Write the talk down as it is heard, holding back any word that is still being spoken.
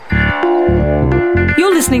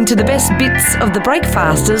listening to the best bits of the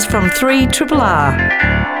Breakfasters from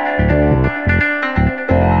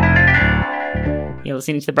 3RRR. You're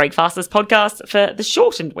listening to the Breakfasters podcast for the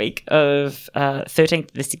shortened week of 13th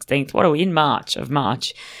to the 16th. What are we in March?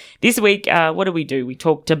 This week, what do? We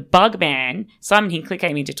talked to Bugman. Simon Hinckley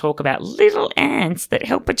came in to talk about little ants that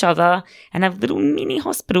help each other and have little mini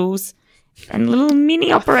hospitals and little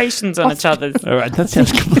mini operations on each other's. All right, that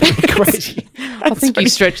sounds completely crazy. I think you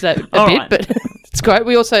stretched that a bit, right. but it's great.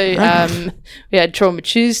 We also we had Trauma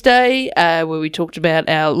Tuesday where we talked about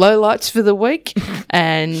our lowlights for the week,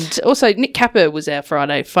 and also Nick Capper was our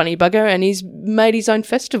Friday funny bugger, and he's made his own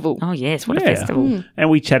festival. Oh yes, what a festival! And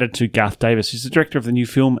we chatted to Garth Davis, who's the director of the new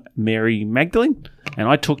film Mary Magdalene, and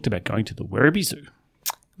I talked about going to the Werribee Zoo.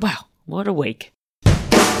 Wow, what a week!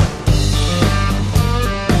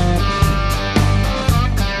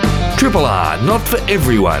 Triple R, not for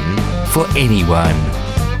everyone, for anyone.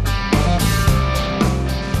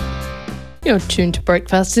 You're tuned to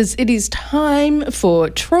Breakfasters. It is time for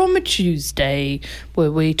Trauma Tuesday,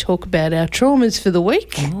 where we talk about our traumas for the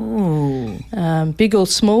week. Ooh. Big or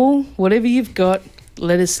small, whatever you've got,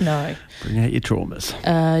 let us know. Bring out your traumas.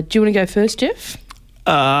 Do you want to go first, Jeff?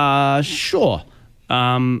 Sure.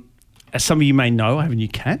 As some of you may know, I have a new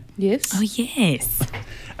cat. Yes. Oh yes.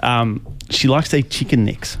 She likes to eat chicken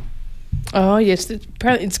necks. Oh, yes.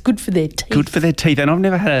 Apparently it's good for their teeth. Good for their teeth. And I've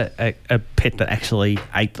never had a pet that actually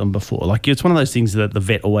ate them before. Like, it's one of those things that the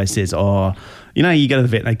vet always says, oh, you know, you go to the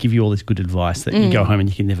vet and they give you all this good advice that you go home and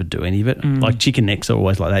you can never do any of it. Like chicken necks are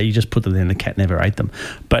always like that. You just put them there and the cat never ate them.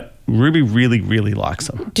 But Ruby really, really likes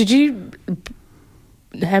them.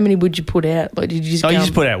 How many would you put out? Like, did you just you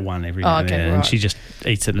just put out one every now and then, and she just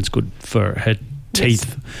eats it and it's good for her teeth.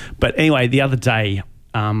 Yes. But anyway, the other day,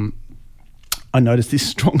 I noticed this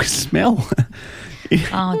strong smell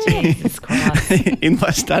Oh Jesus Christ! in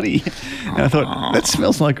my study. And I thought, that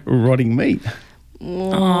smells like rotting meat.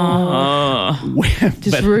 Does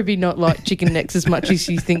Ruby not like chicken necks as much as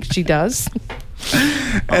you think she does?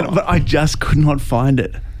 But I just could not find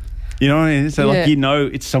it. You know what I mean? So like, you know,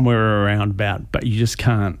 it's somewhere around about, but you just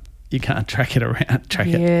can't. You can't track it.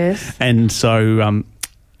 Yes. And so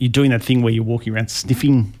you're doing that thing where you're walking around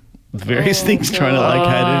sniffing various things, trying to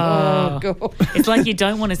locate it. Oh God! It's like you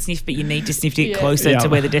don't want to sniff, but you need to sniff to get closer to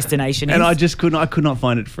where the destination is. And I just couldn't. I could not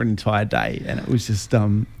find it for an entire day, and it was just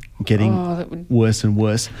getting worse and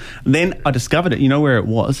worse. And then I discovered it. You know where it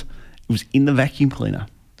was? It was in the vacuum cleaner.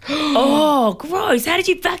 Oh, gross! How did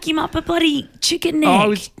you vacuum up a bloody chicken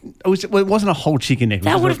neck? Oh, it wasn't a whole chicken neck.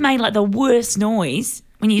 That would have made like the worst noise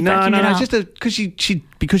when you vacuumed it up. No, it's just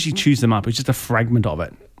because she chews them up. It's just a fragment of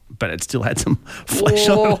it, but it still had some flesh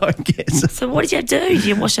on it, I guess. So what did you do? Did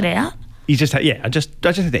you wash it out? You just had, I just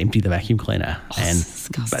had to empty the vacuum cleaner.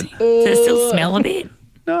 Disgusting. Does it still smell a bit?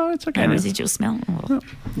 No, it's okay. No residual smell. Oh.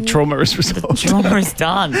 Trauma is resolved. Trauma is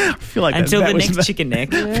done. I feel like until that the was next chicken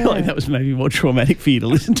neck. I feel like that was maybe more traumatic for you to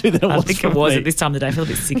listen to than it was. I think for it was me. at this time of the day. I feel a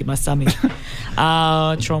bit sick in my stomach.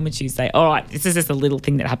 Trauma Tuesday. All right, this is just a little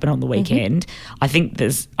thing that happened on the weekend. I think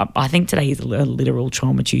today is a literal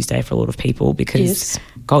Trauma Tuesday for a lot of people because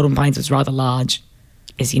Golden Plains was rather large,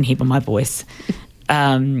 as you can hear by my voice.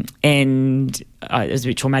 And it was a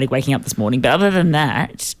bit traumatic waking up this morning. But other than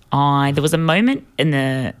that, there was a moment in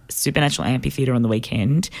the Supernatural Amphitheatre on the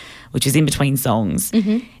weekend, which was in between songs,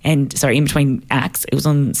 in between acts. It was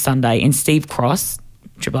on Sunday, and Steve Cross,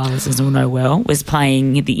 Triple R listeners will know well, was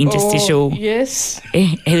playing the interstitial. Oh, yes.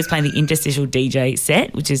 He was playing the interstitial DJ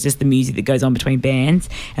set, which is just the music that goes on between bands.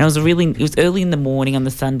 And it was early in the morning on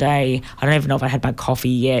the Sunday. I don't even know if I had my coffee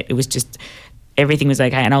yet. It was just. Everything was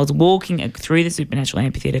okay. And I was walking through the Supernatural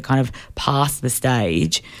Amphitheatre, kind of past the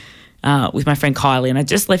stage with my friend Kylie. And I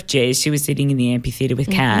just left Jez. She was sitting in the amphitheatre with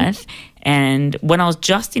Kath. And when I was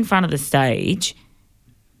just in front of the stage,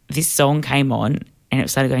 this song came on and it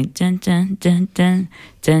started going dun, dun, dun, dun,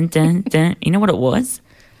 dun, dun, dun. You know what it was?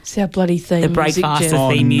 It's our bloody theme the music,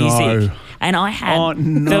 Breakfaster theme music. And I had the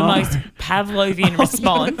no. most Pavlovian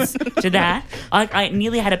response to that. I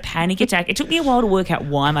nearly had a panic attack. It took me a while to work out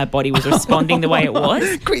why my body was responding the way it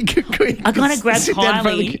was. Quick. I kind of grabbed Sit down,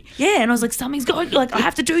 Kylie. And I was like, something's going, like, I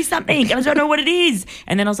have to do something. And I don't know what it is.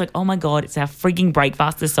 And then I was like, oh my God, it's our freaking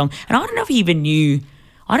Breakfaster song. And I don't know if he even knew.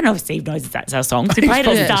 I don't know if Steve knows that's our song. So he played it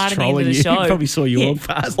at the start and the end of the show. He probably saw you walk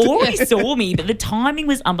past. Or he saw me, but the timing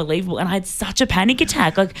was unbelievable. And I had such a panic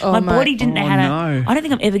attack. Like, my body didn't know how to. No. I don't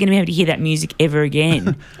think I'm ever going to be able to hear that music ever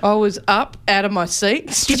again. I was up out of my seat.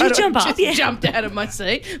 Did you jump up? Just jumped out of my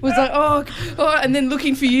seat. Was like, oh, and then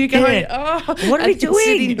looking for you going, what are we doing?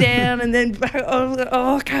 Sitting down and then,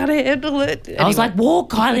 I can't handle it. Anyway. I was like,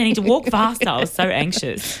 walk, Kylie, I need to walk faster. I was so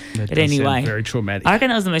anxious. But anyway. Very traumatic. I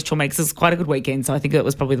reckon that was the most traumatic because it was quite a good weekend. So I think it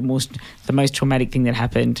was probably the most traumatic thing that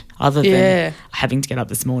happened, other than having to get up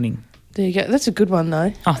this morning. There you go. That's a good one,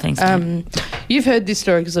 though. Oh, thanks. You've heard this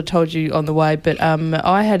story because I told you on the way, but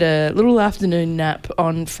I had a little afternoon nap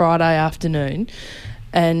on Friday afternoon,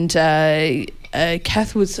 and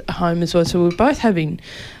Kath was home as well, so we were both having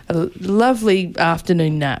a lovely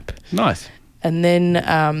afternoon nap. Nice. And then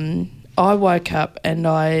I woke up and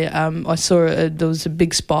I saw there was a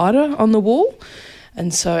big spider on the wall,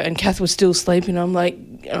 and Kath was still sleeping. I'm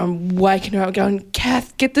waking her up going,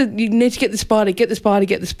 Kath, you need to get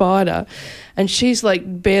the spider. And she's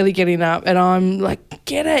like barely getting up, and I'm like,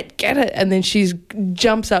 get it. And then she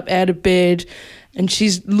jumps up out of bed and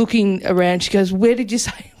she's looking around. She goes, where did you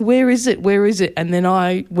say? Where is it? And then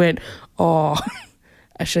I went, oh,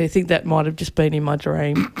 actually, I think that might have just been in my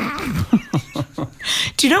dream.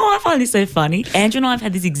 Do you know what I find this so funny? Andrew and I have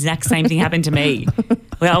had this exact same thing happen to me,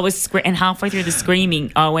 where I was and halfway through the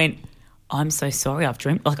screaming, I went, I'm so sorry, I've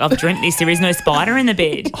dreamt this. There is no spider in the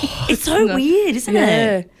bed. It's so weird, isn't it?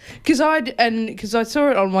 Yeah, because I saw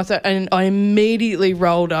it on my phone and I immediately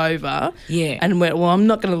rolled over. Yeah, and went, well, I'm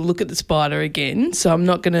not going to look at the spider again. So I'm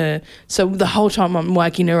not going to. So the whole time I'm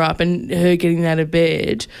waking her up and her getting out of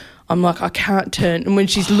bed, I'm like, I can't turn. And when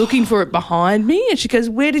she's looking for it behind me, and she goes,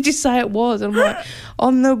 where did you say it was? And I'm like,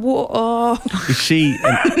 on the wall. Oh. Is she?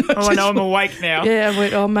 I know I'm awake now. Yeah, I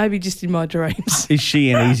went, oh, maybe just in my dreams. Is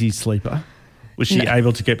she an easy sleeper? Was she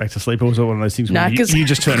able to get back to sleep, or was it one of those things where you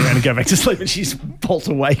just turn around and go back to sleep and she's bolt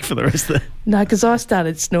awake for the rest of the... No, because I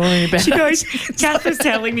started snoring about it. She goes, Kath was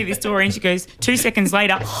telling me this story, and she goes, 2 seconds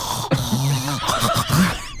later...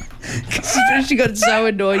 She got so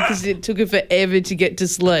annoyed because it took her forever to get to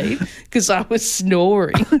sleep because I was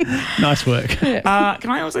snoring. Nice work. Can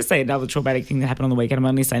I also say another traumatic thing that happened on the weekend? I'm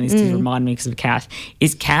only saying this to remind me because of Kath.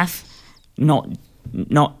 Is Kath not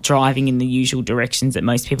driving in the usual directions that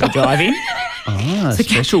most people drive in?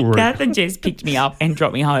 Special route. Kath and Jess picked me up and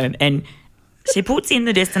dropped me home, and she puts in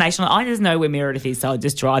the destination. I just know where Meredith is, so I'll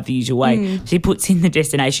just drive the usual way. She puts in the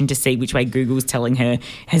destination to see which way Google's telling her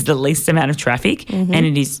has the least amount of traffic, and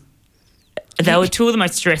it is... They were two of the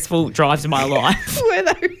most stressful drives of my life. Were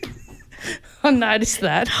they? I noticed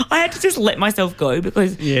that. I had to just let myself go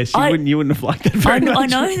because... Yes, you wouldn't have liked that very much. I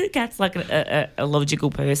know that Kat's like a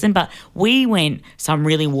logical person, but we went some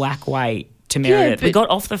really whack way to Meredith. We got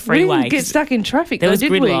off the freeway. We didn't get stuck in traffic, there was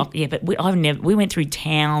did gridlock. we? Yeah, but we went through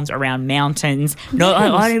towns, around mountains. No,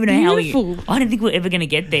 I don't even know how I didn't think we were ever going to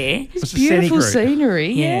get there. It's beautiful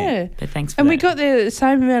scenery, yeah. But thanks for and that. we got there at the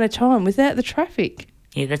same amount of time without the traffic.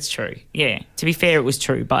 Yeah, that's true. Yeah, to be fair, it was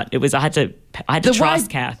true, but it was I had to trust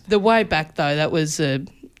Kath. The way back though, that was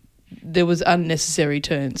there was unnecessary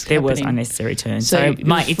turns. There was unnecessary turns. So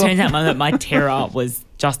it turns out that my terror was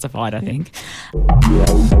justified, I think.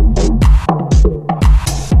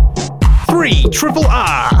 3 Triple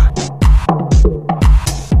R.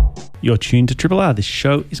 You're tuned to Triple R. This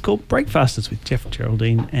show is called Breakfasters with Jeff,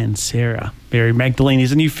 Geraldine and Sarah. Mary Magdalene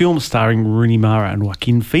is a new film starring Rooney Mara and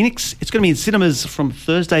Joaquin Phoenix. It's going to be in cinemas from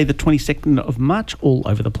Thursday the 22nd of March, all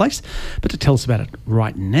over the place. But to tell us about it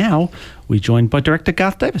right now, we're joined by director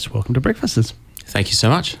Garth Davis. Welcome to Breakfasters. Thank you so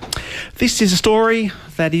much. This is a story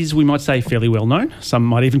that is, we might say, fairly well known. Some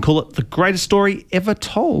might even call it the greatest story ever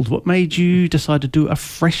told. What made you decide to do a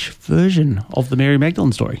fresh version of the Mary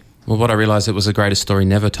Magdalene story? Well, what I realised, it was the greatest story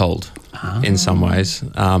never told in some ways.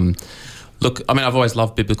 Look, I mean, I've always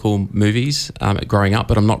loved biblical movies growing up,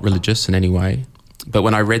 but I'm not religious in any way. But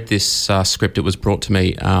when I read this script, it was brought to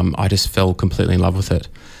me, I just fell completely in love with it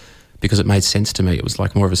because it made sense to me. It was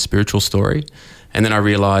like more of a spiritual story. And then I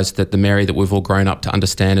realised that the Mary that we've all grown up to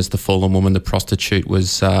understand as the fallen woman, the prostitute,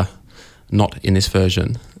 was not in this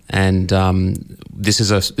version. And this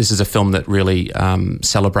is a film that really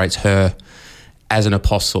celebrates her as an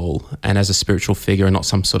apostle and as a spiritual figure and not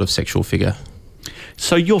some sort of sexual figure.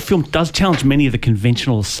 So your film does challenge many of the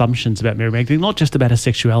conventional assumptions about Mary Magdalene, not just about her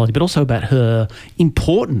sexuality, but also about her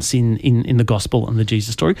importance in the gospel and the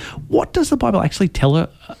Jesus story. What does the Bible actually tell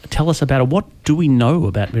us about her? What do we know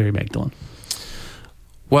about Mary Magdalene?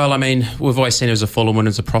 Well, I mean, we've always seen her as a fallen woman,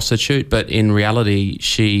 as a prostitute, but in reality,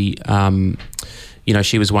 she,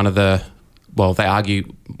 she was one of the... Well, they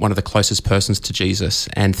argue one of the closest persons to Jesus,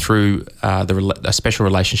 and through a special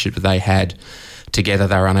relationship that they had together,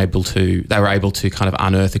 they were able to kind of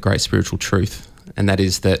unearth a great spiritual truth, and that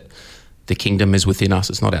is that the kingdom is within us;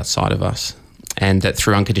 it's not outside of us, and that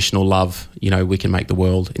through unconditional love, we can make the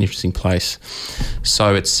world an interesting place.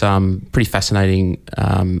 So it's pretty fascinating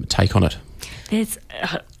take on it. There's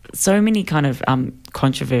so many kind of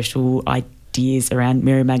controversial ideas around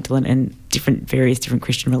Mary Magdalene, and various different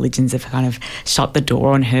Christian religions have kind of shut the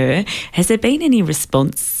door on her. Has there been any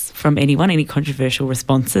response from anyone? Any controversial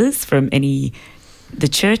responses from the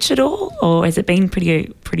church at all, or has it been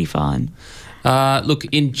pretty fine? Look,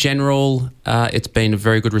 in general, it's been a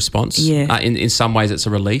very good response. Yeah. In some ways, it's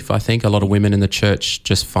a relief. I think a lot of women in the church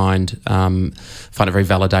just find it very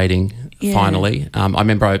validating. Yeah. Finally, I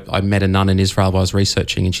remember I met a nun in Israel while I was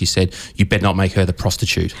researching, and she said, "You better not make her the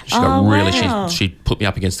prostitute." She Wow. She put me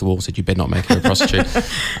up against the wall and said, "You better not make her a prostitute."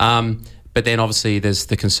 But then obviously there's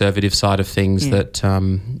the conservative side of things that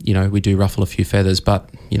we do ruffle a few feathers, but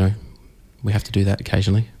we have to do that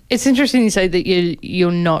occasionally. It's interesting you say that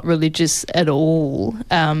you're not religious at all.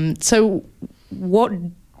 So what,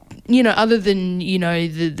 other than,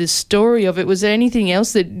 the story of it, was there anything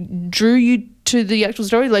else that drew you to the actual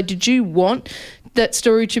story? Like, did you want that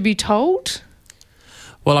story to be told?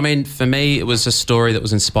 Well, I mean, for me, it was a story that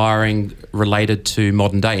was inspiring, related to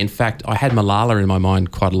modern day. In fact, I had Malala in my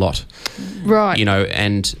mind quite a lot. Right.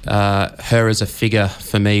 And her as a figure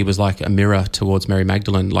for me was like a mirror towards Mary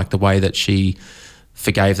Magdalene, like the way that she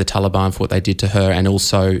forgave the Taliban for what they did to her, and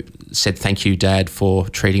also said, "Thank you, Dad, for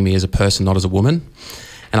treating me as a person, not as a woman."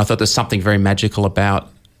 And I thought there's something very magical about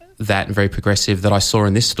that and very progressive that I saw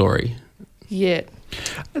in this story. Yeah.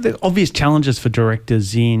 The obvious challenges for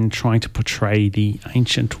directors in trying to portray the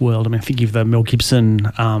ancient world. I mean, I think of the Mel Gibson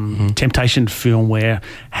Temptation film, where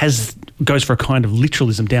goes for a kind of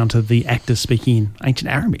literalism down to the actors speaking in ancient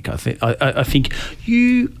Aramaic. I think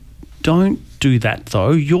you don't do that,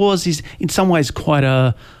 though. Yours is in some ways quite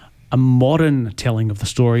a modern telling of the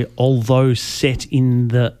story, although set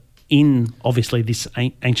in obviously this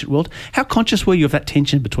ancient world. How conscious were you of that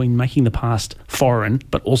tension between making the past foreign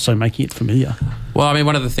but also making it familiar? Well, I mean,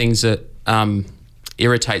 one of the things that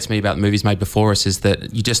irritates me about the movies made before us is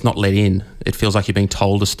that you're just not let in. It feels like you're being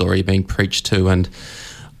told a story, you're being preached to, and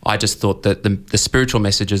I just thought that the spiritual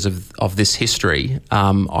messages of this history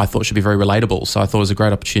I thought should be very relatable. So I thought it was a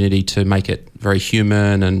great opportunity to make it very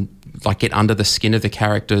human and like get under the skin of the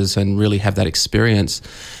characters and really have that experience.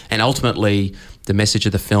 And ultimately, the message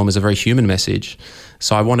of the film is a very human message.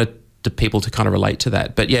 So I wanted the people to kind of relate to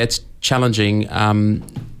that. But yeah, it's challenging.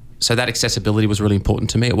 So that accessibility was really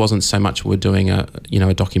important to me. It wasn't so much we're doing a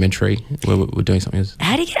documentary. We're doing something else.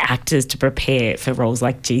 How do you get actors to prepare for roles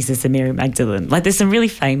like Jesus and Mary Magdalene? Like, there's some really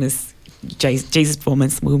famous Jesus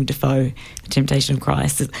performance, Willem Dafoe, The Temptation of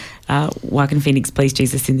Christ. Joaquin Phoenix plays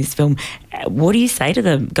Jesus in this film. What do you say to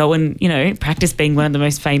them? Go and, practice being one of the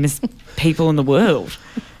most famous people in the world.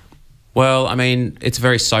 Well, I mean, it's a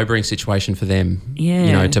very sobering situation for them.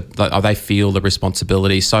 Yeah. They feel the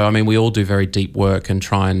responsibility. So, I mean, we all do very deep work and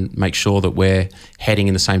try and make sure that we're heading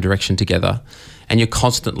in the same direction together. And you're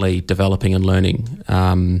constantly developing and learning.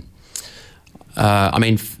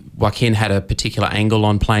 Joaquin had a particular angle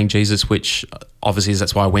on playing Jesus, which obviously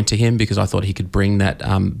that's why I went to him, because I thought he could bring that,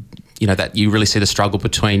 that you really see the struggle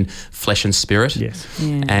between flesh and spirit. Yes.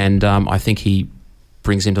 Yeah. And I think he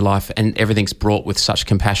brings him to life, and everything's brought with such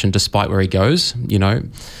compassion despite where he goes,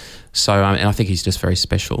 So, and I think he's just very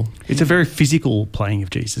special. It's a very physical playing of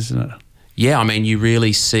Jesus, isn't it? Yeah, I mean, you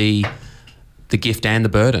really see the gift and the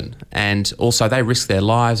burden. And also they risk their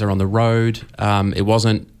lives, they're on the road.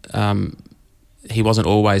 He wasn't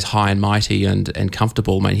always high and mighty and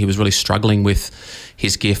comfortable. I mean, he was really struggling with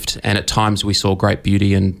his gift, and at times we saw great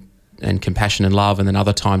beauty and compassion and love, and then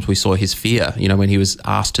other times we saw his fear, when he was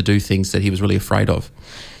asked to do things that he was really afraid of.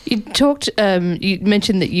 You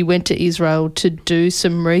mentioned that you went to Israel to do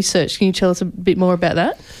some research. Can you tell us a bit more about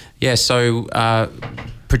that? Yeah, so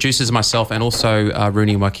producers, myself, and also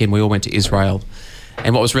Rooney and Joaquin, we all went to Israel.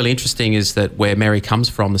 And what was really interesting is that where Mary comes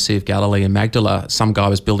from, the Sea of Galilee and Magdala, some guy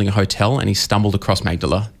was building a hotel and he stumbled across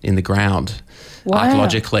Magdala in the ground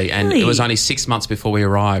archaeologically. And Really? It was only 6 months before we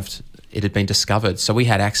arrived, it had been discovered. So we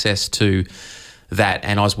had access to that,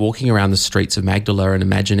 and I was walking around the streets of Magdala and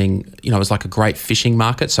imagining, it was like a great fishing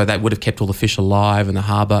market, so that would have kept all the fish alive in the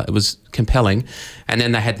harbour. It was compelling. And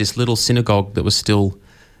then they had this little synagogue that was still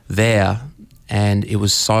there, and it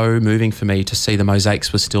was so moving for me to see the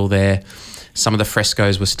mosaics were still there. Some of the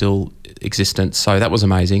frescoes were still existent, so that was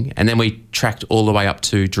amazing. And then we tracked all the way up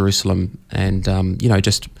to Jerusalem and,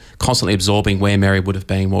 just constantly absorbing where Mary would have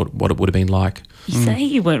been, what it would have been like. You say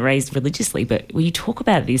you weren't raised religiously, but when you talk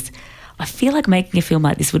about this, I feel like making a film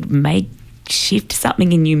like this would shift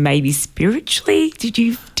something in you maybe spiritually.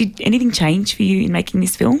 Did anything change for you in making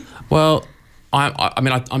this film? Well,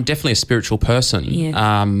 I'm definitely a spiritual person. Yeah.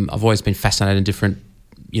 I've always been fascinated in different,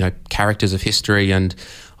 characters of history, and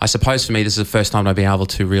I suppose for me this is the first time I've been able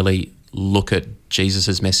to really look at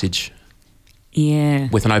Jesus's message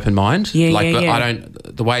with an open mind.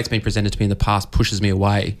 The way it's been presented to me in the past pushes me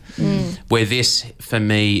away. Where this, for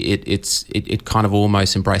me, it kind of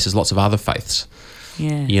almost embraces lots of other faiths.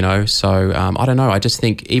 Yeah. You know, so I don't know. I just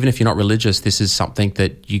think even if you're not religious, this is something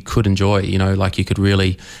that you could enjoy, you know, like you could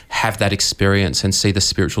really have that experience and see the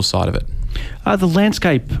spiritual side of it. The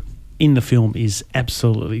landscape in the film is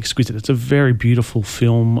absolutely exquisite. It's a very beautiful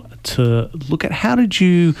film to look at. How did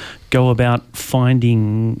you go about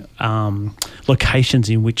finding locations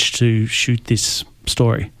in which to shoot this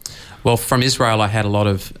story? Well, from Israel, I had a lot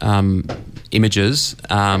of images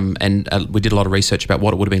and we did a lot of research about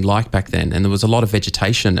what it would have been like back then. And there was a lot of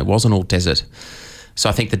vegetation. It wasn't all desert. So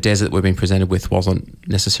I think the desert we've been presented with wasn't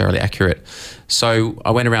necessarily accurate. So I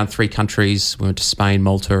went around 3 countries. We went to Spain,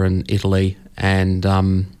 Malta and Italy. And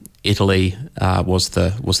Italy was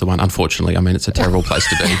the one, unfortunately. I mean, it's a terrible place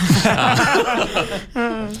to be.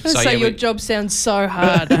 So your job sounds so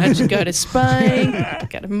hard. I had to go to Spain, to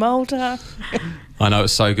go to Malta. I know,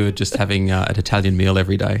 it's so good just having an Italian meal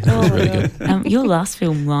every day. That was really good. Your last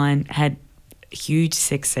film, Line, had huge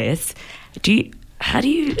success. How do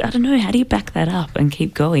you back that up and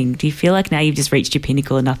keep going? Do you feel like now you've just reached your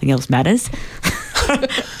pinnacle and nothing else matters?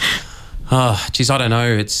 Oh, geez, I don't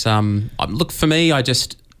know. It's look, for me, I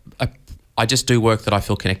just do work that I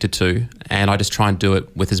feel connected to, and I just try and do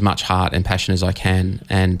it with as much heart and passion as I can,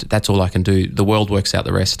 and that's all I can do. The world works out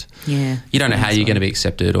the rest. Yeah. You don't know how you're going to be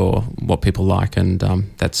accepted or what people like, and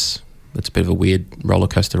that's a bit of a weird roller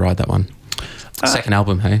coaster ride, that one. Second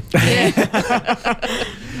album, hey?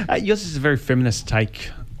 Yours is a very feminist take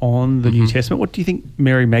on the New Testament. What do you think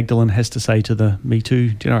Mary Magdalene has to say to the Me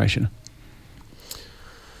Too generation?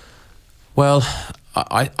 Well,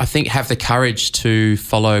 I think have the courage to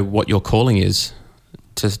follow what your calling is,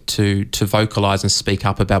 to vocalise and speak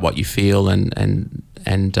up about what you feel, and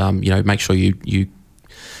you know, make sure you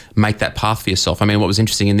make that path for yourself. I mean, what was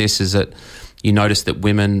interesting in this is that you notice that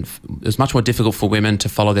it was much more difficult for women to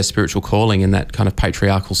follow their spiritual calling in that kind of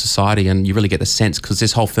patriarchal society, and you really get the sense, because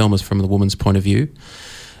this whole film is from the woman's point of view,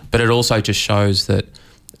 but it also just shows that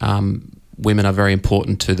women are very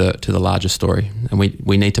important to the larger story, and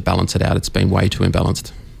we need to balance it out. It's been way too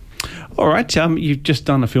imbalanced. All right, you've just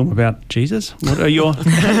done a film about Jesus. What are your?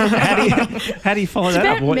 How do you follow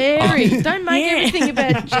that About up? Mary. Don't make everything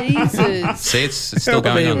about Jesus. See, it's still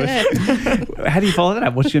going on. How do you follow that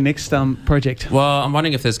up? What's your next project? Well, I'm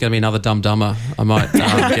wondering if there's going to be another Dumb Dumber. I might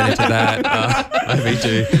get into that. Maybe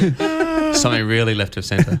do something really left of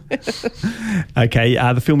centre. Okay,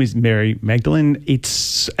 the film is Mary Magdalene.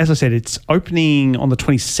 It's, as I said, it's opening on the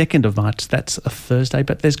 22nd of March. That's a Thursday,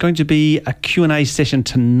 but there's going to be a Q&A session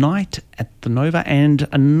tonight at the Nova and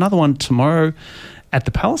another one tomorrow at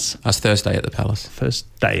the Palace. That's Thursday at the Palace.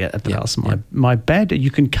 Thursday at the Palace. My bad.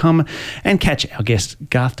 You can come and catch our guest,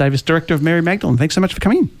 Garth Davis, director of Mary Magdalene. Thanks so much for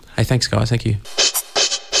coming in. Hey, thanks, guys. Thank you.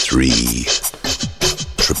 3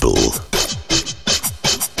 triple.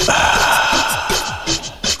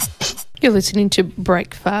 You're listening to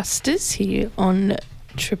Breakfasters here on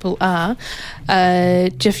Triple R.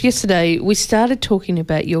 Jeff, yesterday we started talking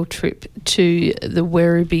about your trip to the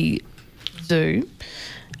Werribee Zoo.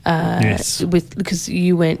 Yes. Because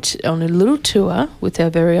you went on a little tour with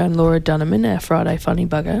our very own Laura Dunneman, our Friday Funny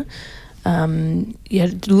Bugger. You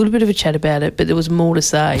had a little bit of a chat about it, but there was more to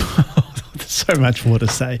say. There's so much more to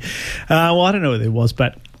say. Well, I don't know what there was,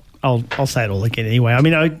 but I'll say it all again anyway. I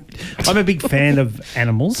mean, I'm a big fan of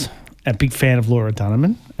animals, a big fan of Laura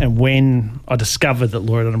Dunneman, and when I discovered that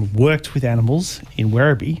Laura Dunneman worked with animals in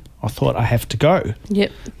Werribee, I thought I have to go.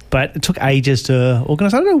 Yep. But it took ages to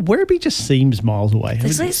organise. I don't know, Werribee just seems miles away.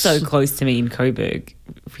 It's like so close to me in Coburg.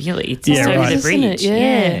 Really, it's Yeah, just over right. the bridge. Isn't it?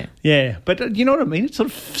 Yeah. Yeah, but you know what I mean? It's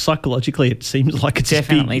sort of psychologically, it seems like it's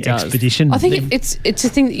Definitely a big does. expedition. I think it's a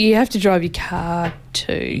thing that you have to drive your car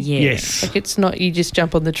to. Yeah. Yes. Like, it's not you just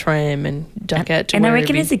jump on the tram and duck out to And I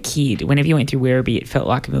reckon Werribee. as a kid, whenever you went through Werribee, it felt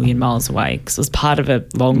like a million miles away because it was part of a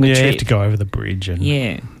longer you trip. have to go over the bridge. And,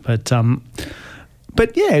 Yeah.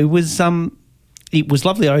 But yeah, it was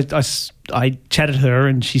lovely. I chatted to her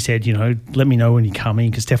and she said, you know, let me know when you're coming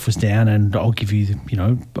because Steph was down and I'll give you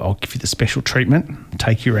the special treatment,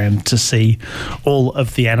 take you around to see all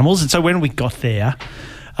of the animals. And so when we got there,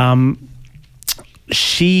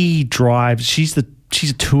 she drives. She's a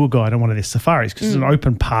tour guide on one of their safaris because it's an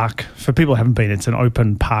open park. For people who haven't been, it's an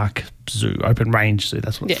open park zoo, open range zoo.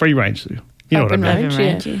 That's what free range zoo. You know Open what I mean?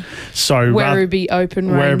 range, yeah. So Werribee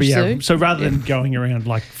open range zoo. So rather than going around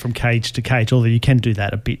like from cage to cage, although you can do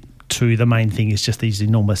that a bit too, the main thing is just these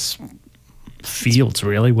enormous fields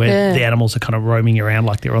really where the animals are kind of roaming around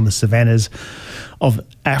like they're on the savannas of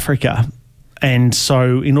Africa. And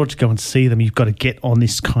so in order to go and see them, you've got to get on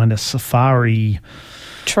this kind of safari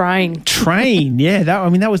Train. Yeah,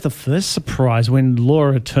 that was the first surprise when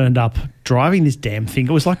Laura turned up driving this damn thing.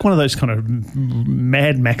 It was like one of those kind of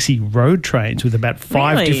Mad Maxi road trains with about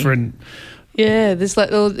 5 Really? different. Yeah, there's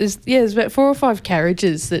there's about 4 or 5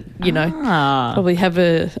 carriages that, probably have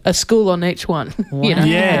a school on each one. You know?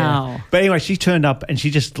 Yeah. Wow. But anyway, she turned up and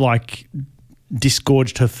she just like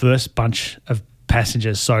disgorged her first bunch of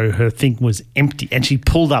passengers, so her thing was empty, and she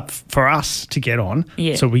pulled up for us to get on.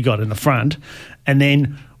 Yeah. So we got in the front, and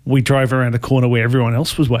then we drove around the corner where everyone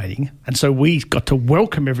else was waiting, and so we got to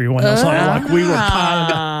welcome everyone else like we were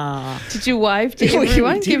part of Did you wave to it.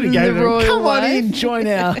 everyone? We did. Give We them gave the them, royal come on wave? in,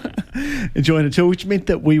 join a tour, which meant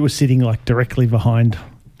that we were sitting like directly behind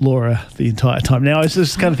Laura the entire time. Now, I was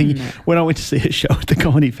just kind of thinking, when I went to see a show at the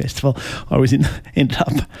Comedy Festival, I was ended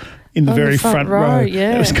up in the On the very front front row.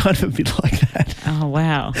 yeah. It was kind of a bit like that. Oh,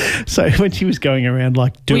 wow. So when she was going around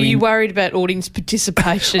like Were doing... you worried about audience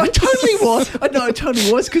participation? I totally was. I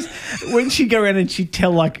totally was, because when she'd go around and she'd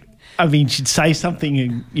tell she'd say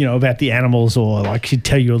something, about the animals, or like she'd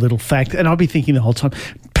tell you a little fact, and I'd be thinking the whole time,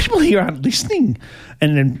 people here aren't listening.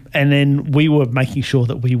 And then we were making sure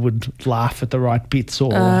that we would laugh at the right bits or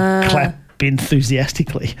clap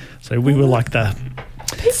enthusiastically. So we were like the...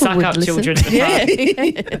 Suck would up listen. children. Yeah.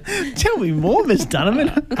 Tell me more, Miss Donovan.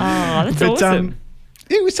 Oh, that's awesome.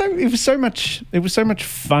 It was so much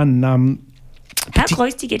fun. How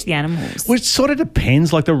close do you get to the animals? Well, it sort of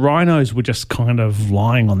depends. Like the rhinos were just kind of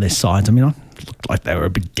lying on their sides. I mean, I looked like they were a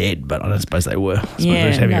bit dead, but I don't suppose they were. I suppose they were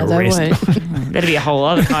just having a they rest. weren't. That'd be a whole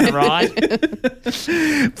other kind of ride.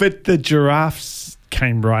 But the giraffes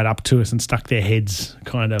came right up to us and stuck their heads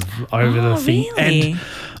kind of over the thing. Really? And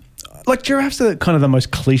like giraffes are kind of the most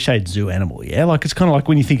cliched zoo animal, yeah? Like it's kind of like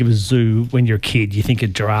when you think of a zoo when you're a kid, you think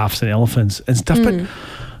of giraffes and elephants and stuff, but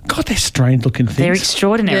God, they're strange looking things. They're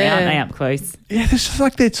extraordinary, Yeah. aren't they, up close? Yeah, it's just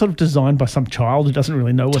like they're sort of designed by some child who doesn't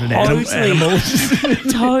really know what an animal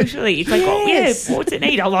is. Totally. It's like, Yes. what's it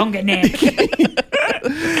need? A longer neck.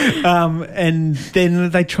 And then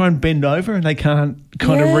they try and bend over and they can't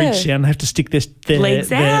kind of Yeah. reach down and have to stick their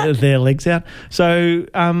Legs out? their legs out. So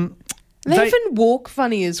They often walk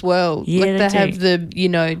funny as well. Yeah, like they they have do.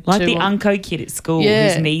 the, Like to- the Unco kid at school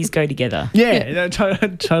Yeah. whose knees go together. yeah,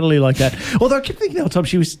 totally like that. Although I kept thinking the whole time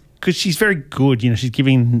because she's very good,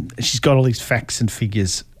 she's got all these facts and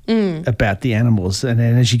figures about the animals, and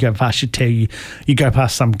then as you go past, she'll tell you go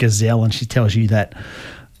past some gazelle and she tells you that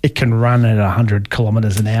it can run at 100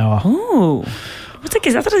 kilometres an hour. Oh. What's a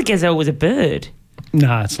gazelle? I thought a gazelle was a bird.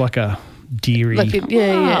 No, it's like a deery.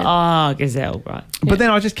 Oh, gazelle, right. But then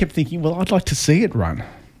I just kept thinking, well, I'd like to see it run,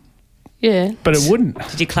 Yeah. but it wouldn't.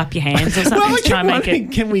 Did you clap your hands or something Well, I to try and kept make wondering,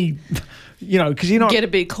 it? can we, because you're not Get a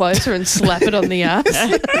bit closer and slap it on the ass.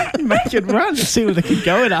 make it run and see whether it can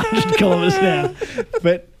go at 100 kilometres an hour.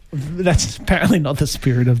 But that's apparently not the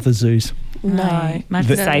spirit of the zoos. No. Might have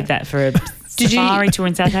to save that for a Did you- safari tour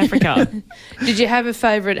in South Africa. Did you have a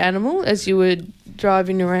favourite animal as you were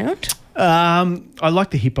driving around? I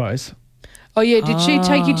like the hippos. Oh yeah, did she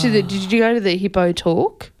take you to did you go to the hippo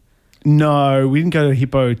talk? No, we didn't go to a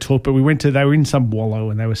hippo talk, but they were in some wallow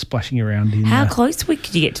and they were splashing around in How close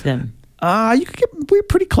could you get to them? we're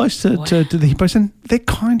pretty close to the hippos, and they're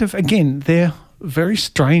kind of, again, they're very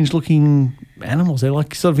strange looking animals. They're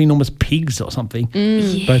like sort of enormous pigs or something.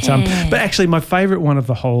 But actually my favourite one of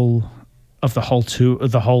the whole tour,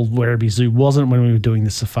 of the whole Werribee Zoo, wasn't when we were doing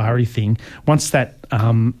the safari thing. Once that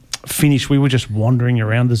finished, we were just wandering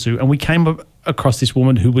around the zoo and we came across this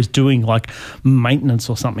woman who was doing like maintenance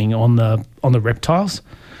or something on the reptiles.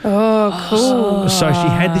 Oh, cool. So she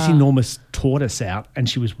had this enormous tortoise out and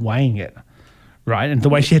she was weighing it, right? And the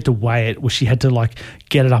way she had to weigh it was she had to like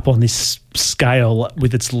get it up on this scale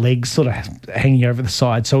with its legs sort of hanging over the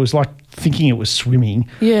side. So it was like thinking it was swimming,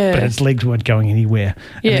 Yeah. but its legs weren't going anywhere.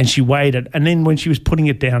 Yeah. And then she weighed it. And then when she was putting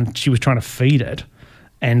it down, she was trying to feed it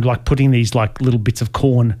and like putting these like little bits of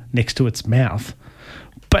corn next to its mouth.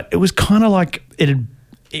 But it was kind of like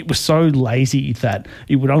it was so lazy that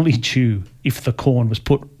it would only chew if the corn was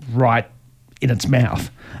put right in its mouth.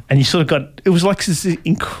 And you sort of it was like this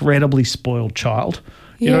incredibly spoiled child.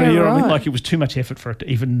 You know what I mean? right. Like it was too much effort for it to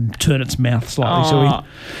even turn its mouth slightly. So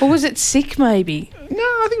Or was it sick maybe? no,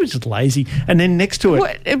 I think it was just lazy. And then next to it,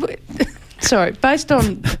 What? Sorry, based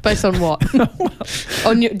on what?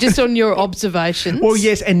 on your observations. well,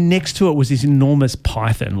 yes, and next to it was this enormous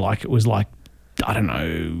python. Like it was like, I don't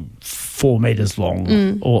know, 4 meters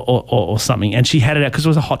long or something. And she had it out because it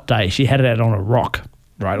was a hot day. She had it out on a rock,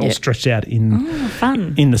 right, all stretched out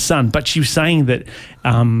Fun. in the sun. But she was saying that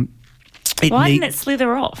Why didn't it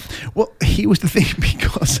slither off? Well, here was the thing,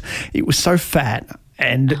 because it was so fat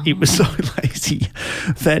and it was so lazy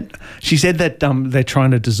that she said that they're trying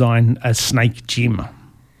to design a snake gym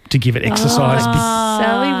to give it exercise.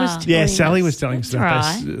 Sally was telling Sally us. was telling us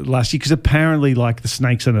That's about this last year because apparently, like, the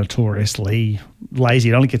snakes are notoriously lazy.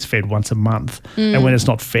 It only gets fed once a month, and when it's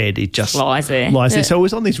not fed, it just Lies there. So it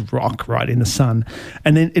was on this rock right in the sun,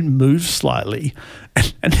 and then it moved slightly,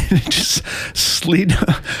 and then it just slid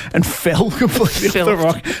and fell completely off the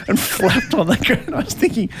rock and flapped on the ground. I was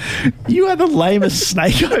thinking, you are the lamest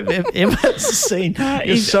snake I've ever seen. You're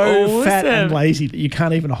is so fat and awesome. lazy that you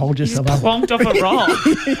can't even hold Just yourself up. plonked off a rock.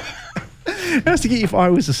 That's to get, if I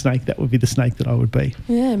was a snake, that would be the snake that I would be.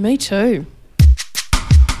 Yeah, me too.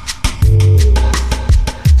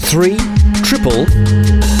 3 Triple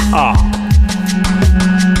R.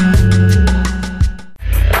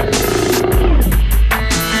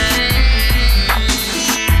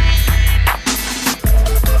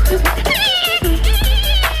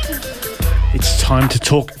 It's time to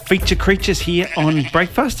talk feature creatures here on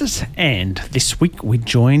Breakfasters, and this week we're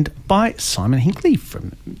joined by Simon Hinckley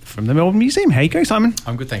from the Melbourne Museum. How you going, Simon?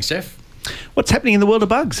 I'm good, thanks, Jeff. What's happening in the world of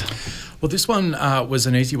bugs? Well, this one was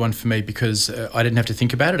an easy one for me because I didn't have to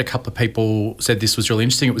think about it. A couple of people said this was really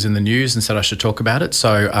interesting. It was in the news and said I should talk about it.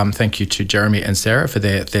 So thank you to Jeremy and Sarah for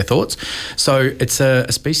their thoughts. So it's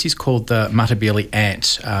a species called the Matabele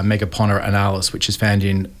ant, Megapona analis, which is found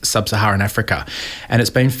in sub-Saharan Africa. And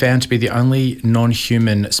it's been found to be the only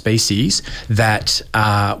non-human species that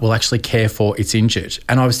will actually care for its injured.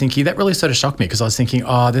 And I was thinking, that really sort of shocked me because I was thinking,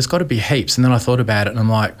 there's got to be heaps. And then I thought about it and I'm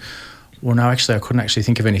like, well, no, actually, I couldn't actually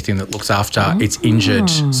think of anything that looks after its injured.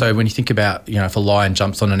 So when you think about, if a lion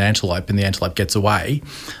jumps on an antelope and the antelope gets away,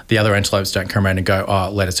 the other antelopes don't come around and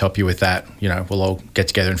go, let us help you with that. We'll all get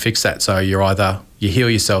together and fix that. So you're either, you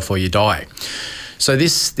heal yourself or you die. So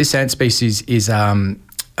this ant species is an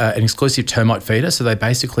exclusive termite feeder. So they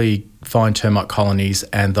basically find termite colonies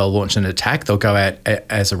and they'll launch an attack. They'll go out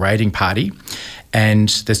as a raiding party. And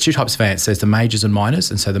there's two types of ants. There's the majors and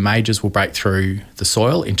minors. And so the majors will break through the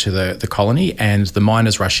soil into the colony, and the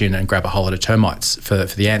minors rush in and grab a whole lot of termites for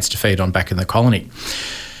the ants to feed on back in the colony.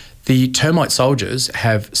 The termite soldiers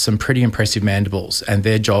have some pretty impressive mandibles, and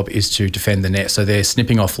their job is to defend the nest. So they're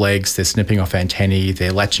snipping off legs, they're snipping off antennae,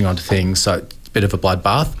 they're latching onto things. So it's a bit of a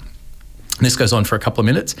bloodbath. And this goes on for a couple of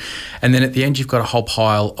minutes. And then at the end, you've got a whole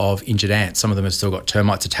pile of injured ants. Some of them have still got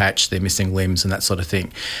termites attached, they're missing limbs and that sort of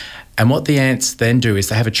thing. And what the ants then do is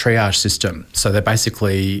they have a triage system. So they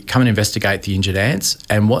basically come and investigate the injured ants.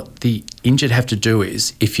 And what the injured have to do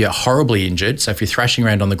is, if you're horribly injured, so if you're thrashing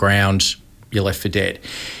around on the ground, you're left for dead.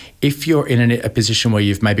 If you're in a position where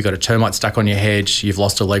you've maybe got a termite stuck on your head, you've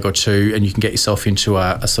lost a leg or two, and you can get yourself into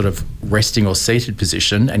a sort of resting or seated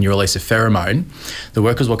position and you release a pheromone, the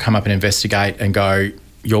workers will come up and investigate and go,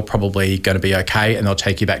 you're probably going to be okay, and they'll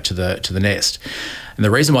take you back to the nest. And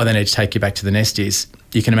the reason why they need to take you back to the nest is,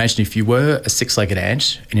 you can imagine if you were a 6-legged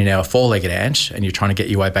ant and you're now a 4-legged ant and you're trying to get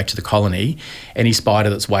your way back to the colony, any spider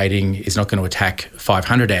that's waiting is not going to attack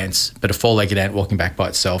 500 ants, but a 4-legged ant walking back by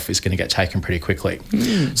itself is going to get taken pretty quickly.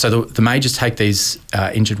 So the majors take these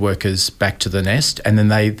injured workers back to the nest, and then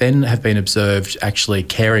they then have been observed actually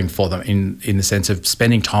caring for them in the sense of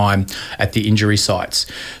spending time at the injury sites.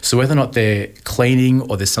 So whether or not they're cleaning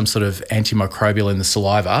or there's some sort of antimicrobial in the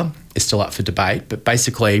saliva is still up for debate, but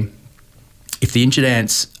basically, if the injured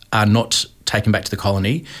ants are not taken back to the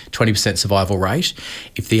colony, 20% survival rate.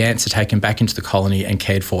 If the ants are taken back into the colony and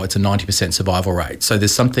cared for, it's a 90% survival rate. So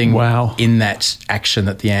there's something in that action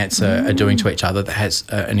that the ants are doing to each other that has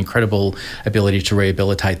an incredible ability to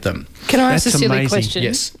rehabilitate them. Can I ask a silly question?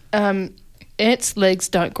 Yes. Ants' legs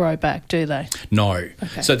don't grow back, do they? No.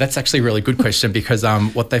 Okay. So that's actually a really good question because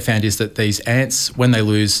what they found is that these ants, when they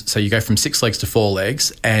lose, so you go from 6 legs to 4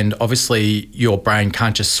 legs, and obviously your brain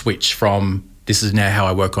can't just switch from this is now how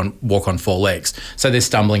I walk on 4 legs. So they're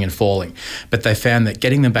stumbling and falling. But they found that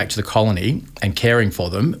getting them back to the colony and caring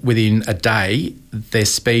for them, within a day, their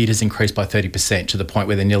speed has increased by 30% to the point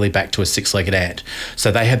where they're nearly back to a 6-legged ant.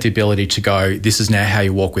 So they have the ability to go, this is now how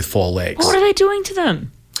you walk with 4 legs. What are they doing to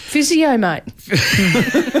them? Physio, mate.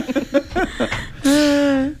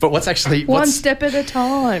 But what's actually... One step at a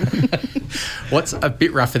time. What's a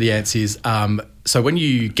bit rough for the ants is, so when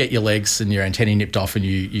you get your legs and your antennae nipped off and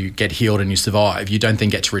you get healed and you survive, you don't then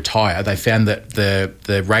get to retire. They found that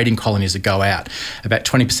the raiding colonies that go out, about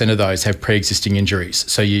 20% of those have pre-existing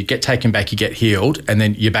injuries. So you get taken back, you get healed, and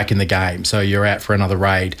then you're back in the game. So you're out for another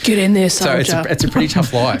raid. Get in there, soldier. So it's a pretty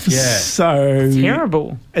tough life, yeah. So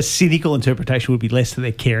terrible. A cynical interpretation would be less that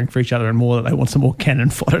they're caring for each other and more that they want some more cannon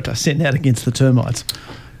fodder to send out against the termites.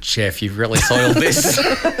 Jeff, you've really soiled this.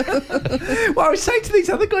 Well, I was saying to these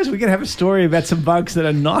other guys, we're going to have a story about some bugs that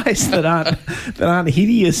are nice, that aren't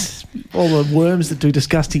hideous, all the worms that do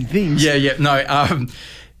disgusting things. Yeah, no.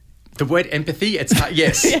 The word empathy, it's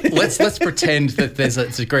yes. Let's pretend that there's a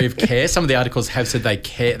degree of care. Some of the articles have said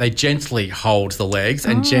they gently hold the legs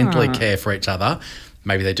and gently care for each other.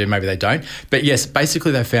 Maybe they do, maybe they don't. But yes,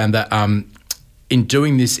 basically they found that in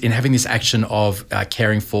doing this, in having this action of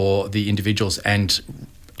caring for the individuals and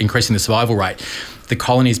increasing the survival rate, the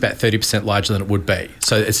colony is about 30% larger than it would be.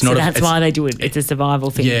 So it's not. So that's why they do it. It's a survival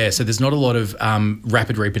thing. Yeah. So there's not a lot of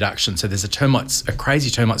rapid reproduction. So there's a crazy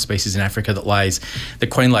termite species in Africa the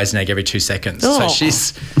queen lays an egg every 2 seconds. Oh. So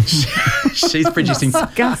she's producing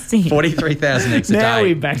Disgusting. 43,000 eggs a day. Now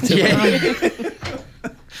we're back to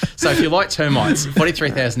So if you like termites,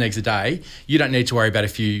 43,000 eggs a day, you don't need to worry about a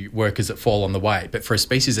few workers that fall on the way. But for a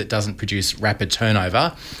species that doesn't produce rapid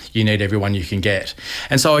turnover, you need everyone you can get.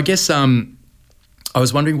 And so I guess I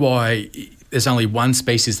was wondering why there's only one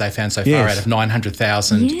species they found so far out of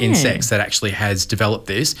 900,000 insects that actually has developed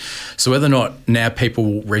this. So whether or not now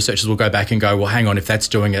researchers will go back and go, well, hang on, if that's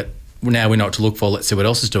doing it, now we know what to look for, let's see what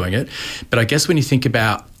else is doing it. But I guess when you think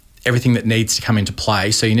about everything that needs to come into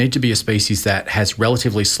play, so you need to be a species that has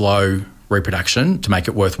relatively slow reproduction to make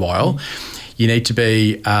it worthwhile. You need to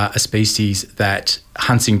be a species that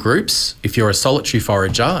hunts in groups. If you're a solitary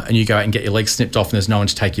forager and you go out and get your legs snipped off and there's no one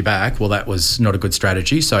to take you back, well, that was not a good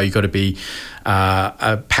strategy. So you've got to be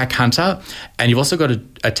a pack hunter, and you've also got to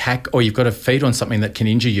attack, or you've got to feed on something that can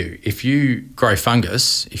injure you. If you grow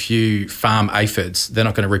fungus, if you farm aphids, they're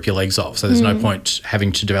not going to rip your legs off. So there's no point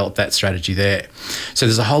having to develop that strategy there. So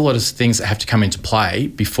there's a whole lot of things that have to come into play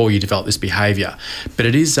before you develop this behaviour. But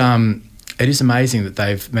it is amazing that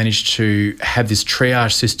they've managed to have this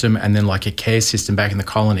triage system and then like a care system back in the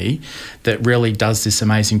colony that really does this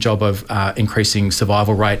amazing job of increasing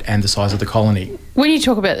survival rate and the size of the colony. When you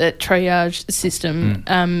talk about that triage system,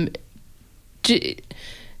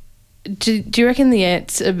 do you reckon the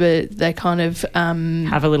ants they kind of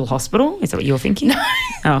have a little hospital? Is that what you're thinking?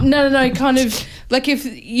 No, kind of like if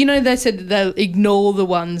they said that they'll ignore the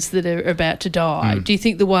ones that are about to die. Do you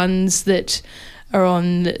think the ones that are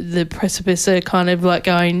on the precipice are kind of like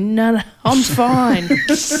going, no, I'm fine.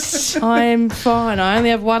 I'm fine. I only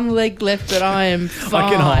have one leg left, but I am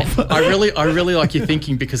fine. I really like your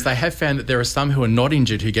thinking, because they have found that there are some who are not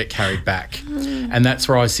injured who get carried back. And that's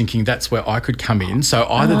where I was thinking that's where I could come in. So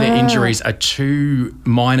either their injuries are too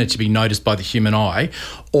minor to be noticed by the human eye,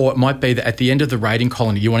 or it might be that at the end of the raiding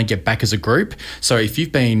colony, you want to get back as a group. So if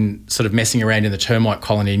you've been sort of messing around in the termite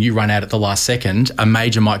colony and you run out at the last second, a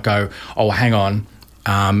major might go, oh, well, hang on,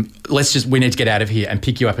 we need to get out of here, and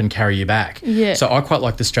pick you up and carry you back. Yeah. So I quite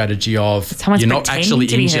like the strategy of you're not actually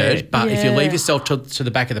injured, but if you leave yourself to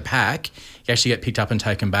the back of the pack, you actually get picked up and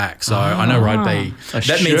taken back. So I know where I'd be.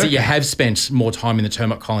 That means that you have spent more time in the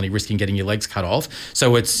termite colony risking getting your legs cut off.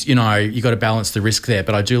 So it's, you got to balance the risk there.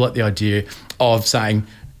 But I do like the idea of saying,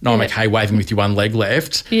 no, I'm okay waving with your one leg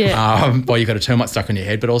left while you've got a termite stuck on your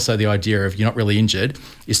head, but also the idea of you're not really injured,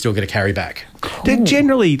 you still get a carry back. Cool.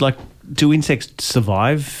 Generally, do insects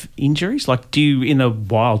survive injuries? Like, in the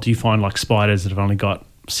wild, do you find like spiders that have only got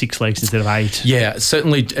 6 legs instead of 8? Yeah,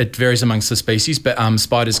 certainly it varies amongst the species, but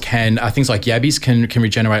spiders can, things like yabbies can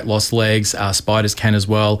regenerate lost legs. Spiders can as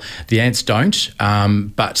well. The ants don't.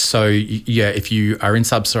 But so, if you are in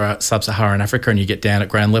sub-Saharan Africa and you get down at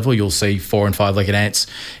ground level, you'll see 4 and 5-legged ants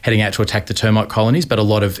heading out to attack the termite colonies, but a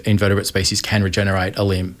lot of invertebrate species can regenerate a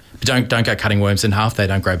limb. But don't go cutting worms in half, they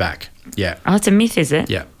don't grow back. Yeah. Oh, it's a myth, is it?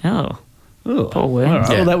 Yeah. Oh. Poor worms.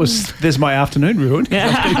 All right. Yeah. Well, there's my afternoon ruined.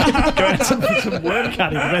 Yeah. Go out some worm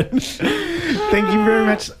cutting. But thank you very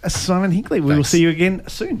much, Simon Hinkley. We will see you again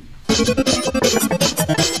soon.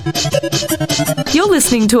 You're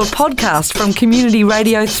listening to a podcast from Community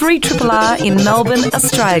Radio 3RRR in Melbourne,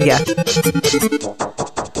 Australia.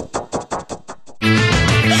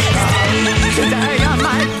 Today I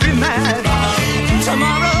might be mad,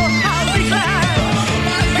 tomorrow I'll be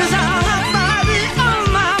glad, 'cause I'll have Bobby on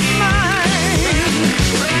my mind.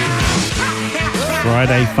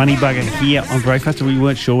 Friday Funny Bugger here on Breakfast. We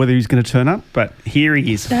weren't sure whether he was going to turn up, but here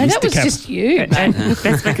he is. No, Mr. that was Cap. just you.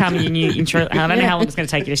 That's become your new intro. I don't know how long it's going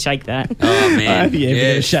to take you to shake that. Oh, man.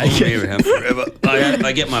 Yeah, shake it. Around forever.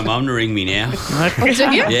 I get my mum to ring me now.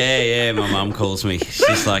 Yeah, my mum calls me.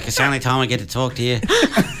 She's like, it's the only time I get to talk to you.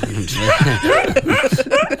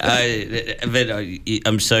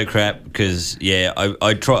 I'm so crap because,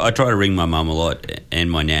 I try to ring my mum a lot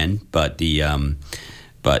and my nan, but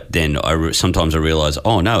then sometimes I realise,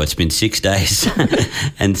 oh no, it's been 6 days.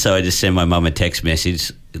 And so I just send my mum a text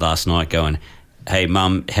message last night going, hey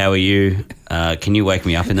mum, how are you? Can you wake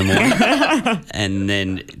me up in the morning? And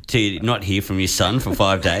then to not hear from your son for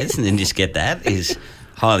 5 days and then just get that is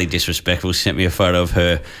highly disrespectful. She sent me a photo of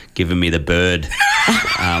her giving me the bird. So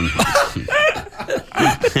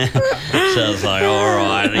I was like, all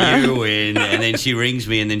right, you win. And then she rings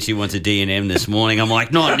me and then she wants a D&M this morning. I'm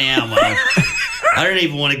like, not now, Mum. I don't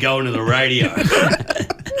even want to go into the radio.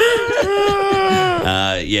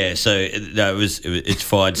 So it's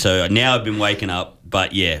fine. So now I've been waking up,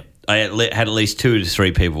 but yeah, I had at least 2 to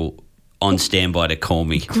 3 people on standby to call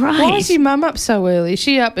me. Great. Why is your mum up so early? Is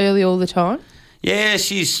she up early all the time? Yeah,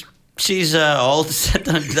 she's old.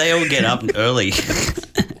 They all get up early.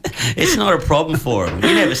 It's not a problem for them.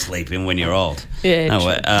 You never sleep in when you're old.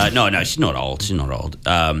 Yeah. No, she's not old. She's not old.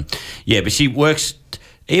 But she works.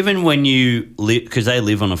 Even when you live, because they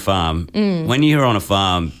live on a farm. When you're on a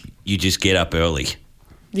farm, you just get up early.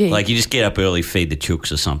 Yeah. Like you just get up early, feed the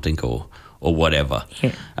chooks or something, or whatever.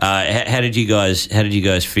 Yeah. How did you guys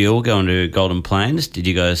feel going to Golden Plains? Did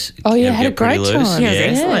you guys? Had a get pretty great loose? time. Yeah, it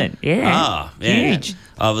was excellent. Yeah. Huge.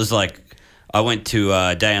 I went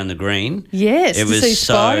to Day on the Green. Yes, it to was see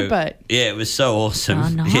so. Spider Boat. Yeah, it was so awesome. Oh,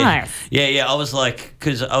 nice. Yeah. I was like,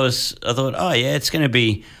 because I thought, oh yeah, it's going to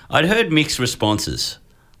be. I'd heard mixed responses.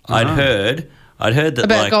 I'd heard that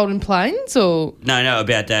About Golden Plains or no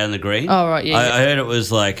about Day on the Green. Oh right, yeah. I heard it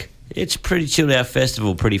was like it's a pretty chilled out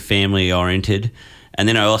festival, pretty family oriented, and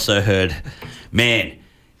then I also heard, man,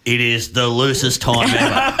 it is the loosest time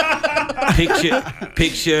ever.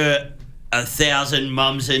 Picture 1,000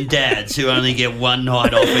 mums and dads who only get one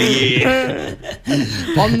night off a year.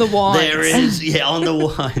 On the wines. There is, on the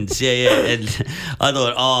wines, And I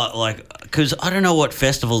thought, because I don't know what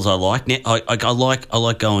festivals I like. I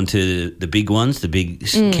like going to the big ones, the big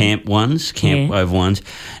camp over ones,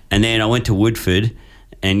 and then I went to Woodford.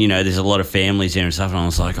 And, there's a lot of families there and stuff, and I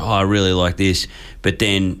was like, oh, I really like this. But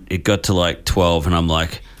then it got to, 12, and I'm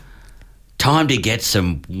like, time to get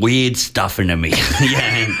some weird stuff into me.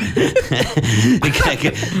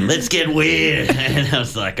 Let's get weird. And I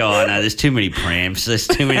was like, oh, no, there's too many prams. There's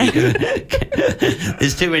too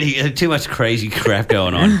much crazy crap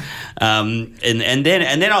going on. And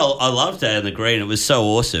then I loved Day on the Green. It was so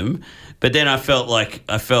awesome. But then I was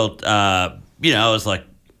like,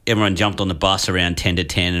 everyone jumped on the bus around 10 to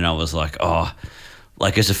 10, and I was like,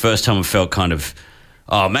 it's the first time I felt kind of,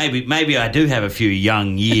 maybe I do have a few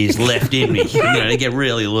young years left in me, to get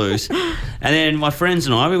really loose. And then my friends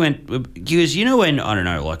and I, we went, because when, I don't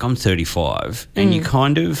know, I'm 35, and you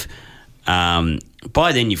kind of,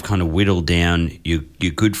 by then you've kind of whittled down your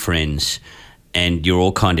good friends, and you're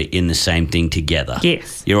all kind of in the same thing together.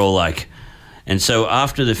 Yes. You're all like, and so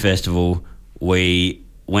after the festival, we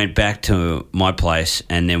went back to my place,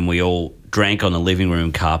 and then we all drank on the living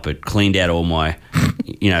room carpet, cleaned out all my,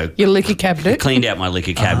 your liquor cabinet. Cleaned out my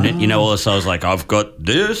liquor cabinet. So I was like, I've got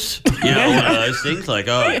this. One of those things. Like,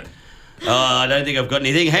 I don't think I've got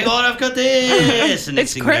anything. Hang on, I've got this. And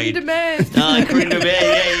it's creme de menthe. Creme de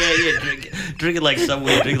menthe. Yeah. Drinking like some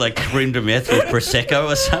weird drink like creme de menthe with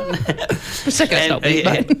Prosecco or something. Prosecco's not big,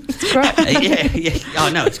 mate. It's great. Yeah.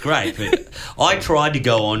 Oh, no, it's great. But I tried to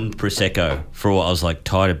go on Prosecco for a while. I was like,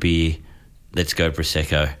 tired of beer. Let's go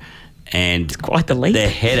Prosecco. And it's quite the leap. The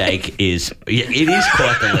headache is, it is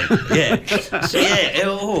quite the leap. Yeah. So,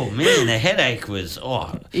 oh, man, the headache was,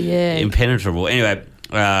 impenetrable. Anyway,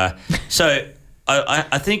 so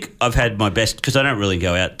I think I've had my best, because I don't really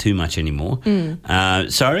go out too much anymore.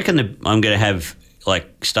 So I reckon I'm going to have,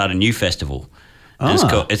 start a new festival.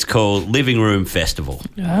 It's called Living Room Festival.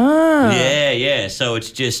 Ah. Yeah. So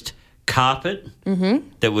it's just carpet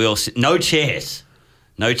that we all sit, no chairs.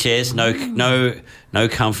 No chairs, no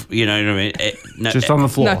comfort, you know what I mean? Just on the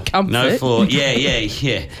floor. No comfort. No floor,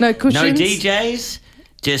 yeah. No cushions. No DJs,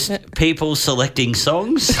 just people selecting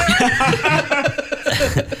songs.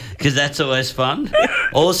 Because that's always fun.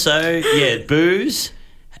 Also, booze,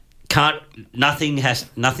 nothing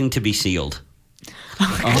to be sealed.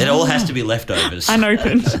 It all has to be leftovers.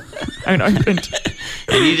 Unopened. And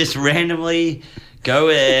you just randomly go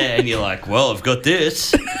there and you're like, well, I've got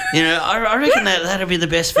this. I reckon that'll be the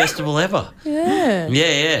best festival ever. Yeah.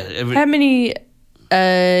 Yeah. How many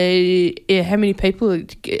people,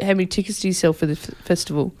 how many tickets do you sell for the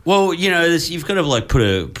festival? Well, you've got to put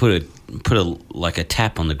a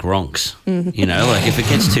tap on the gronks. If it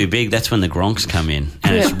gets too big, that's when the gronks come in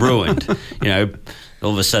and it's ruined.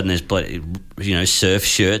 All of a sudden there's surf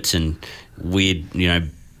shirts and weird,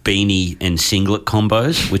 beanie and singlet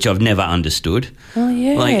combos, which I've never understood. Oh,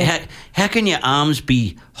 yeah. Like, how can your arms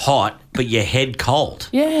be hot but your head cold.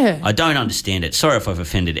 Yeah. I don't understand it. Sorry if I've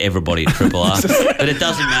offended everybody at Triple R, but it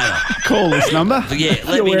doesn't matter. Call this number. But yeah,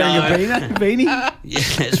 let You're me wearing know. a beanie. Yeah,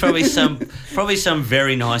 it's probably some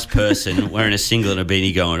very nice person wearing a singlet and a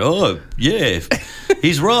beanie going, oh, yeah,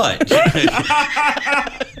 he's right.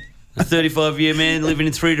 A 35-year man living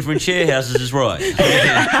in 3 different share houses is right.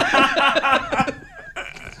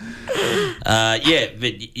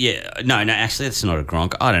 No, actually, that's not a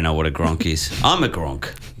gronk. I don't know what a gronk is. I'm a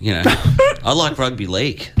gronk, you know. I like rugby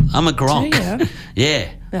league. I'm a gronk. Do you? Yeah,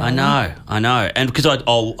 I know. And because I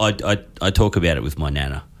talk about it with my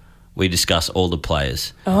nana. We discuss all the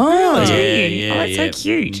players. Oh, yeah. That's so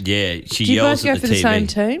cute. Yeah, she do you yells both go at for the the TV. same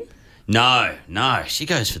team? No, she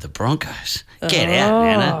goes for the Broncos. Get out,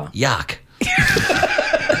 Nana. Yuck.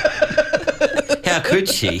 How could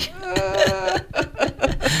she?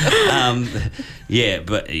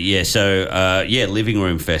 Living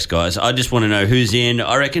Room Fest, guys. I just want to know who's in.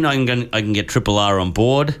 I reckon I can get Triple R on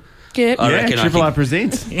board. I reckon Triple R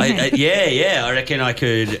presents. I reckon I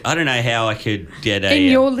could. I don't know how I could get a...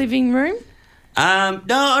 In your living room? No,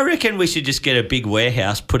 I reckon we should just get a big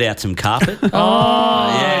warehouse, put out some carpet. Okay,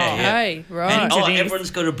 right. And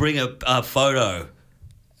everyone's got to bring a photo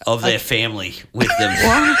of their family with them.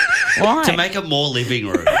 Why? To make it more living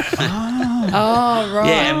room. Oh, right.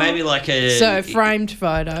 Yeah, maybe like a... So a framed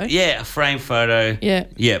photo. Yeah, a framed photo. Yeah.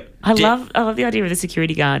 Yep. I love the idea of the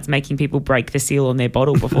security guards making people break the seal on their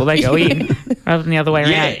bottle before they go in, rather than the other way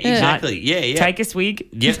around. Yeah, exactly. Yeah. Take a swig.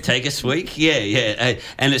 Yep, take a swig. Yeah.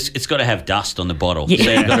 And it's got to have dust on the bottle. Yeah.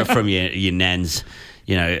 So you've got it from your nan's,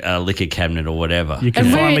 liquor cabinet or whatever. You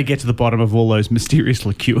can finally get to the bottom of all those mysterious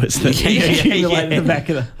liqueurs that accumulate in the back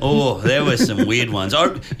of the... Oh, there were some weird ones.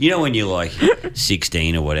 When you're like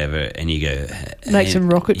 16 or whatever and you go... Make some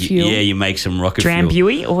rocket fuel. Yeah, you make some rocket fuel.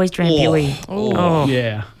 Drambuie? Always Drambuie. Oh.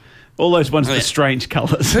 Yeah. All those ones with the strange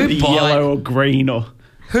colours. Yellow or green or...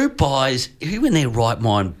 Who in their right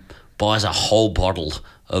mind buys a whole bottle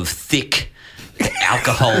of thick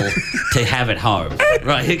alcohol to have at home,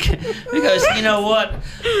 right? Who goes, you know what?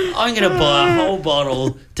 I'm going to buy a whole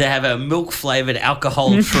bottle to have a milk-flavoured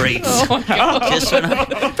alcohol treat. But that's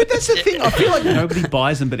the thing. I feel like nobody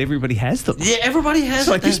buys them, but everybody has them. Yeah, everybody has It's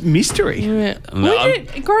like this mystery. Yeah.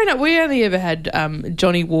 Growing up, we only ever had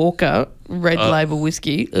Johnny Walker red label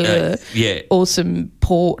whiskey. Or some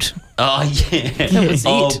port. Oh, yeah. That was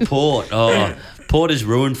it. Port. Oh, port is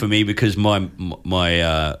ruined for me because my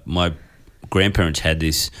grandparents had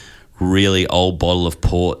this really old bottle of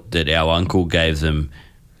port that our uncle gave them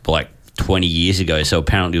like 20 years ago. So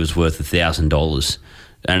apparently it was worth $1,000.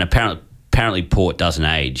 And apparently port doesn't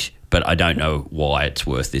age, but I don't know why it's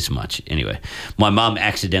worth this much. Anyway, my mum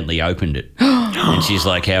accidentally opened it and she's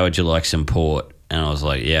like, how would you like some port? And I was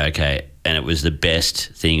like, yeah, okay. And it was the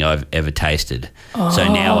best thing I've ever tasted.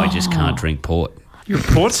 So now I just can't drink port. You're a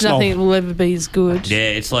port snob. Nothing will ever be as good. Yeah,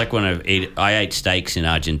 it's like when I ate steaks in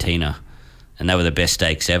Argentina, and they were the best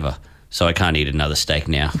steaks ever. So I can't eat another steak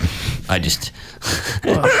now. I just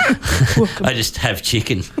have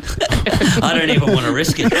chicken. I don't even want to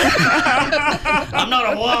risk it. I'm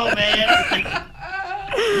not a wild man.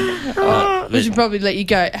 We should probably let you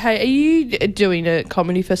go. Hey, are you doing a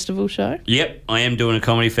comedy festival show? Yep, I am doing a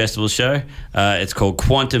comedy festival show. It's called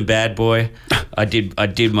Quantum Bad Boy. I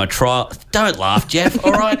did my trial. Don't laugh, Jeff.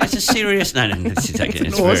 All right, it's a serious. No, it's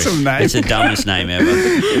an awesome name. It's the dumbest name ever.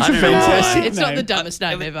 I don't know why. It's not the dumbest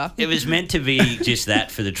name ever. It was meant to be just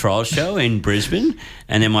that for the trial show in Brisbane,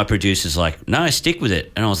 and then my producer's like, "No, stick with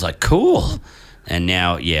it," and I was like, "Cool." And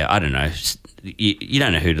now, I don't know. You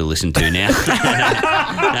don't know who to listen to now. No,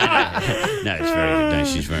 it's very good. No,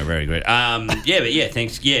 she's very, very good.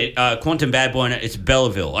 Thanks. Quantum Bad Boy, it's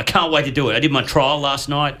Belleville. I can't wait to do it. I did my trial last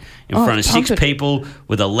night in front of 6 people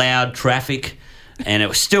with a loud traffic, and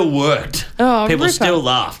it still worked. People still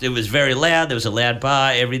laughed. It was very loud. There was a loud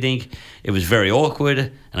bar, everything. It was very awkward,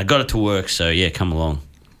 and I got it to work, so, come along.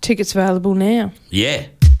 Tickets available now. Yeah.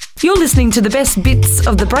 You're listening to the best bits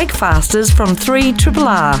of the Breakfasters from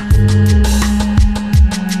 3RRR.